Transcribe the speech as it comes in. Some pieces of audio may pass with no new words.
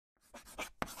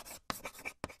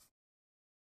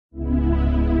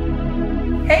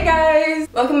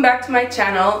Welcome back to my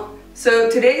channel. So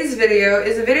today's video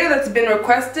is a video that's been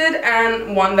requested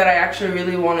and one that I actually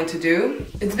really wanted to do.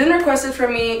 It's been requested for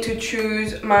me to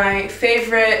choose my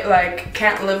favorite, like,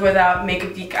 can't live without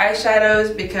Makeup Geek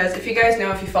eyeshadows, because if you guys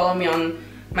know, if you follow me on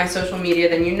my social media,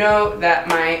 then you know that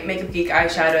my Makeup Geek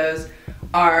eyeshadows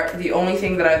are the only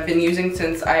thing that I've been using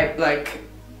since I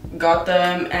got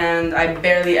them, and I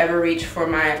barely ever reach for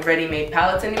my ready-made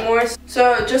palettes anymore.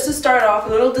 So just to start off, a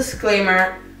little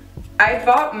disclaimer. I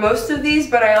bought most of these,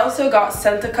 but I also got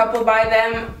sent a couple by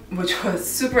them, which was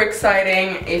super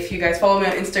exciting. If you guys follow me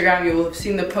on Instagram, you will have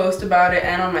seen the post about it,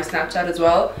 and on my Snapchat as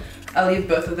well. I'll leave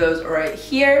both of those right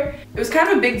here. It was kind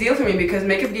of a big deal for me because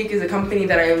Makeup Geek is a company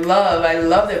that I love. I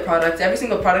love their products. Every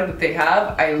single product that they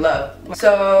have, I love.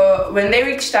 So when they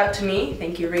reached out to me,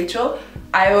 thank you Rachel,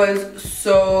 I was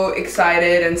so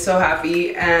excited and so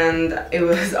happy, and it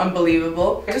was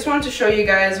unbelievable. I just wanted to show you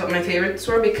guys what my favorites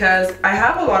were because I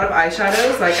have a lot of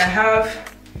eyeshadows. Like, I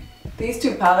have these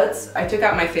two palettes. I took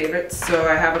out my favorites, so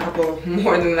I have a couple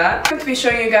more than that. I'm going to be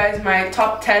showing you guys my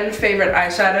top 10 favorite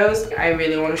eyeshadows. I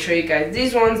really want to show you guys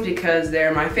these ones because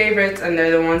they're my favorites and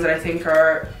they're the ones that I think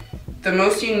are the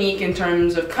most unique in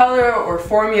terms of color or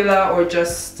formula or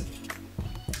just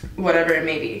whatever it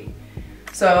may be.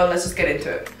 So let's just get into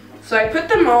it. So I put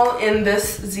them all in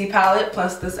this Z palette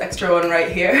plus this extra one right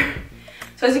here.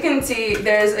 So as you can see,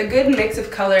 there's a good mix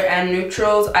of color and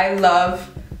neutrals. I love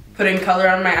putting color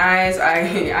on my eyes.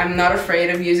 I'm not afraid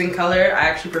of using color. I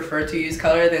actually prefer to use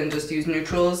color than just use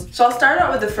neutrals. So I'll start out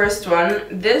with the first one.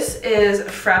 This is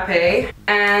Frappe,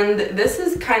 and this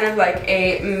is kind of like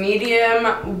a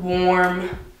medium warm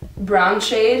brown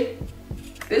shade.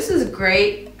 This is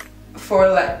great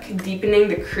for like deepening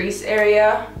the crease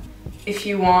area if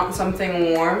you want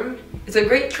something warm. It's a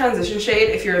great transition shade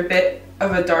if you're a bit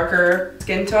of a darker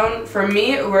skin tone. For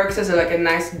me, it works as a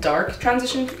nice dark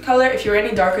transition color. If you're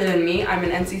any darker than me, I'm an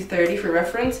NC30 for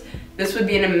reference, this would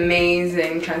be an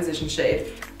amazing transition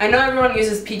shade. I know everyone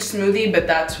uses Peach Smoothie, but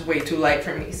that's way too light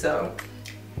for me, so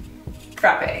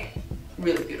Frappe,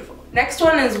 really beautiful. Next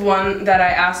one is one that I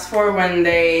asked for when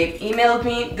they emailed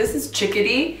me. This is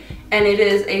Chickadee, and it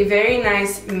is a very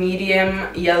nice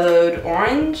medium yellowed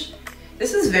orange.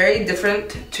 This is very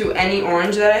different to any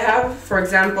orange that I have. For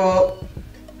example,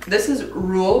 this is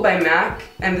Rule by MAC,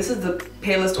 and this is the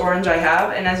palest orange I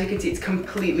have, and as you can see, it's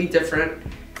completely different.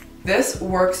 This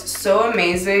works so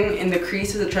amazing in the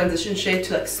crease as a transition shade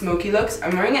to like smoky looks.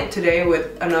 I'm wearing it today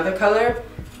with another color.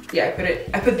 Yeah,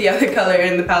 I put the other color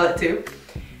in the palette too.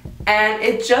 And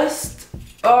it just,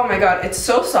 oh my god, it's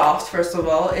so soft. First of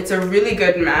all, it's a really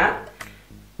good matte,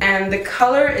 and the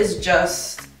color is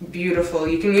just beautiful.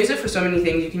 You can use it for so many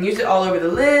things. You can use it all over the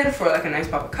lid for like a nice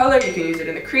pop of color. You can use it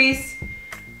in the crease.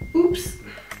 Oops,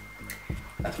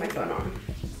 left my phone on.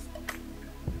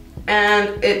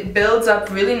 And it builds up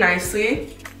really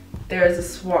nicely. There's a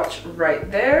swatch right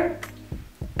there,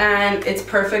 and it's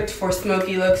perfect for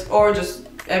smoky looks or just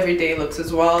everyday looks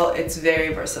as well. It's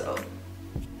very versatile.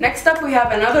 Next up, we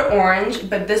have another orange,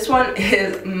 but this one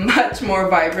is much more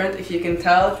vibrant, if you can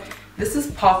tell. This is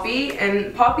Poppy,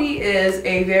 and Poppy is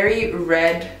a very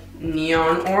red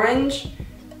neon orange.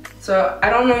 So I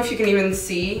don't know if you can even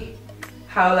see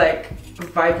how like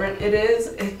vibrant it is.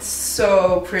 It's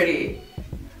so pretty.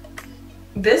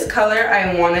 This color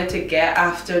I wanted to get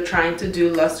after trying to do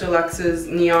Luster Luxe's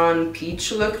neon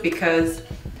peach look because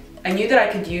I knew that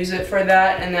I could use it for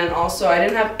that, and then also I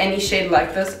didn't have any shade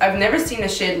like this. I've never seen a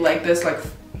shade like this like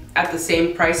at the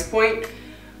same price point.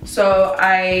 So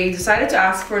I decided to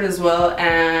ask for it as well,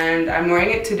 and I'm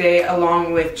wearing it today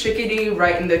along with Chickadee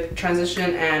right in the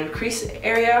transition and crease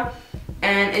area.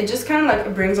 And it just kind of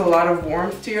like brings a lot of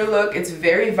warmth to your look. It's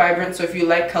very vibrant, so if you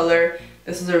like color,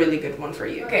 this is a really good one for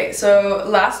you. Okay, so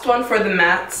last one for the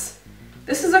mattes.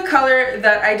 This is a color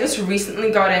that I just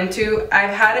recently got into.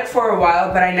 I've had it for a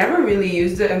while, but I never really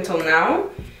used it until now.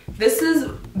 This is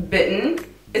Bitten.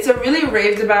 It's a really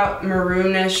raved about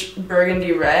maroonish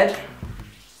burgundy red.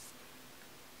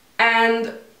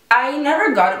 And I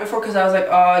never got it before because I was like,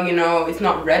 oh, you know, it's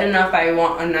not red enough. I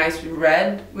want a nice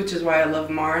red, which is why I love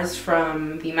Mars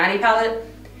from the Maddie palette.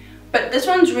 But this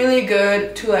one's really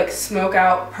good to like smoke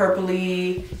out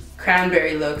purpley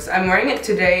cranberry looks. I'm wearing it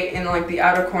today in like the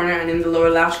outer corner and in the lower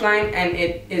lash line, and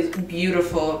it is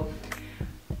beautiful.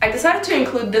 I decided to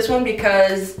include this one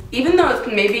because even though it's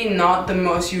maybe not the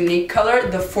most unique color,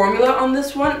 the formula on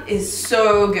this one is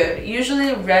so good.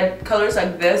 Usually red colors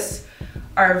like this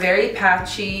are very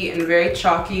patchy and very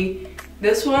chalky.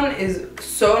 This one is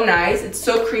so nice. It's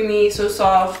so creamy, so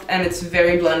soft, and it's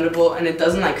very blendable, and it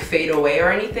doesn't like fade away or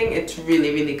anything. It's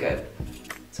really, really good.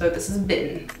 So So this is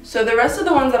Bin. So the rest of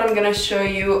the ones that I'm gonna show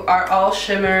you are all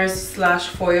shimmers slash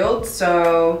foiled.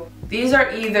 So these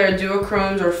are either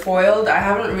duochromes or foiled. I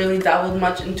haven't really dabbled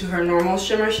much into her normal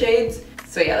shimmer shades.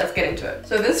 So yeah, let's get into it.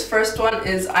 So this first one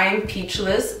is I Am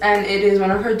Peachless, and it is one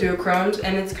of her duochromes,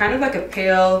 and it's kind of like a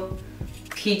pale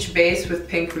peach base with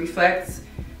pink reflex.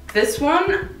 This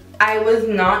one I was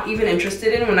not even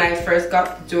interested in when I first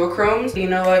got the duochromes. You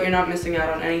know what, you're not missing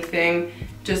out on anything.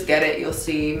 Just get it, you'll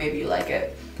see, maybe you like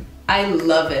it. I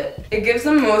love it. It gives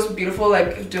the most beautiful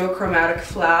like duochromatic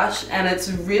flash, and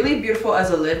it's really beautiful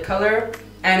as a lid color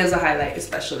and as a highlight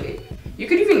especially. You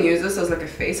could even use this as like a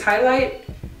face highlight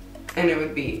and it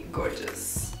would be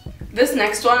gorgeous. This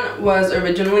next one was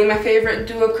originally my favorite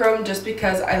duochrome just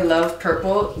because I love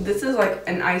purple. This is like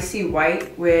an icy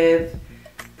white with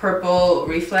purple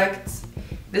reflects.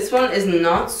 This one is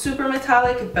not super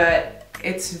metallic, but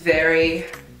it's very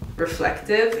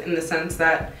reflective in the sense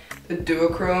that the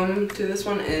duochrome to this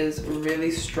one is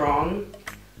really strong.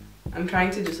 I'm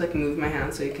trying to just like move my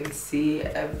hand so you can see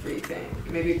everything.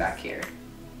 Maybe back here.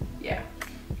 Yeah.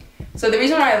 So the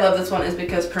reason why I love this one is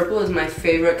because purple is my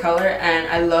favorite color, and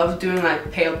I love doing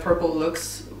like pale purple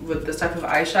looks with this type of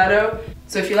eyeshadow.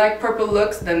 So if you like purple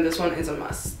looks, then this one is a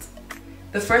must.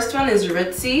 The first one is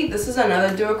Ritzy. This is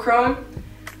another duochrome.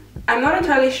 I'm not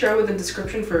entirely sure what the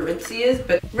description for Ritzy is,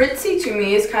 but Ritzy to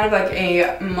me is kind of like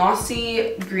a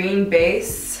mossy green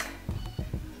base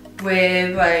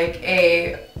with like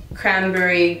a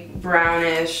cranberry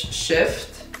brownish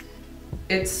shift.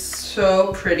 It's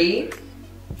so pretty.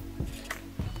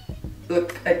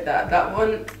 Look at that. That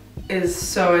one is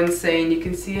so insane. You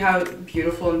can see how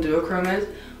beautiful duochrome is.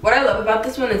 What I love about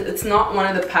this one is it's not one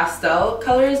of the pastel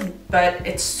colors, but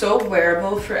it's so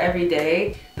wearable for every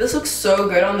day. This looks so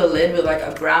good on the lid with like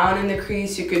a brown in the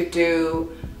crease. You could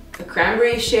do a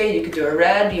cranberry shade, you could do a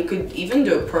red, you could even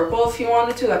do a purple if you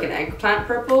wanted to, like an eggplant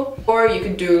purple. Or you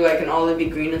could do like an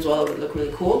olivey green as well, it would look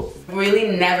really cool.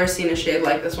 Really never seen a shade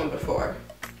like this one before.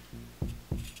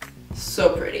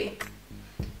 So pretty.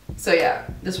 So yeah,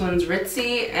 this one's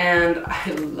Ritzy, and I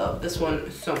love this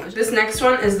one so much. This next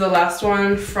one is the last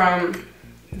one from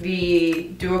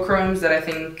the duochromes that I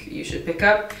think you should pick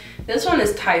up. This one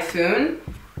is Typhoon.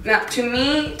 Now to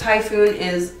me, Typhoon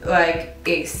is like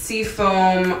a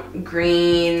seafoam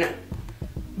green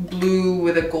blue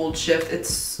with a gold shift.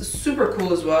 It's super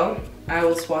cool as well. I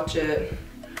will swatch it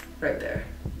right there.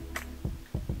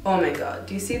 Oh my god,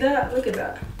 do you see that? Look at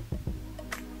that.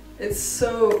 It's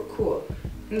so cool.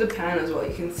 In the pan as well,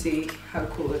 you can see how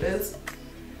cool it is.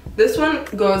 This one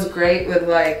goes great with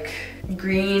like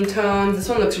green tones. This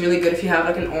one looks really good if you have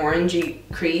like an orangey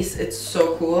crease. It's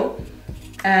so cool.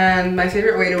 And my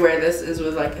favorite way to wear this is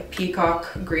with like a peacock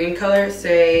green color,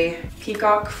 say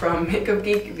Peacock from Makeup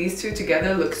Geek. These two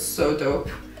together look so dope.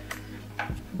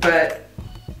 But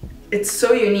it's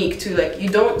so unique too, like you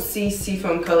don't see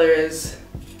seafoam colors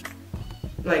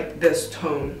like this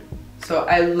tone. So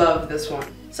I love this one.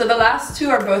 So the last two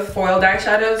are both foiled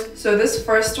eyeshadows. So this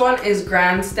first one is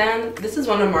Grandstand. This is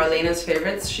one of Marlena's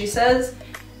favorites, she says.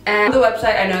 And on the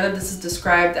website, I know that this is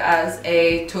described as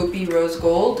a taupey rose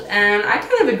gold, and I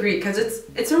kind of agree because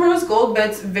it's a rose gold, but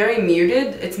it's very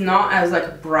muted. It's not as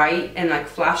like bright and like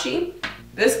flashy.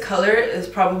 This color is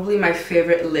probably my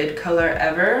favorite lid color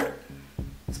ever,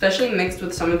 especially mixed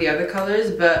with some of the other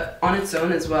colors, but on its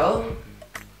own as well.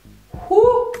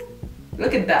 Whoo!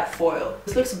 Look at that foil.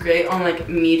 This looks great on like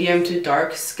medium to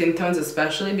dark skin tones,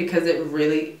 especially because it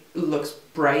really looks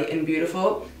bright and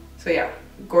beautiful. So yeah,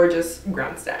 gorgeous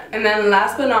Grandstand. And then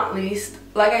last but not least,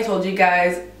 like I told you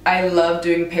guys, I love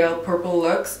doing pale purple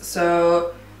looks.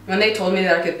 So when they told me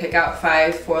that I could pick out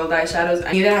 5 foiled eyeshadows,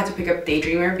 I knew that I had to pick up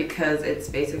Daydreamer because it's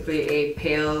basically a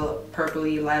pale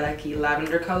purpley lilac-y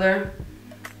lavender color,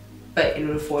 but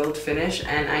in a foiled finish,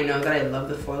 and I know that I love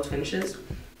the foiled finishes.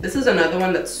 This is another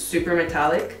one that's super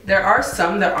metallic. There are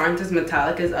some that aren't as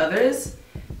metallic as others.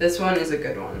 This one is a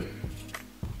good one.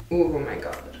 Ooh, oh my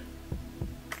god.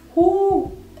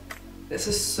 Ooh. This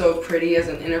is so pretty as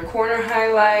an inner corner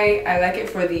highlight. I like it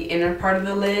for the inner part of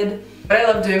the lid. What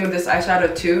I love doing with this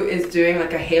eyeshadow too is doing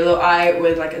like a halo eye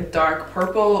with like a dark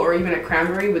purple or even a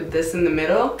cranberry with this in the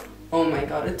middle. Oh my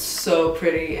god, it's so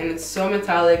pretty and it's so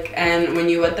metallic, and when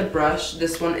you wet the brush,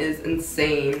 this one is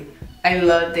insane. I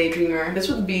love Daydreamer. This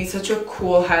would be such a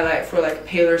cool highlight for like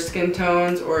paler skin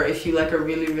tones, or if you like a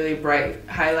really bright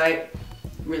highlight.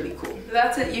 Really cool.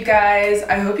 That's it, you guys.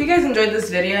 I hope you guys enjoyed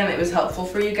this video and it was helpful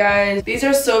for you guys. These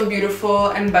are so beautiful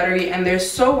and buttery, and they're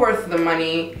so worth the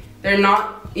money. They're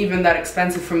not even that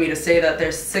expensive for me to say that. They're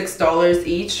 $6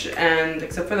 each, and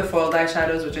except for the foiled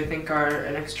eyeshadows, which I think are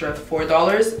an extra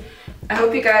 $4. I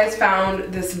hope you guys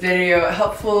found this video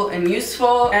helpful and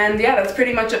useful. And yeah, that's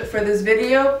pretty much it for this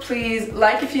video. Please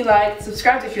like if you liked,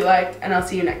 subscribe if you liked, and I'll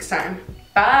see you next time.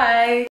 Bye!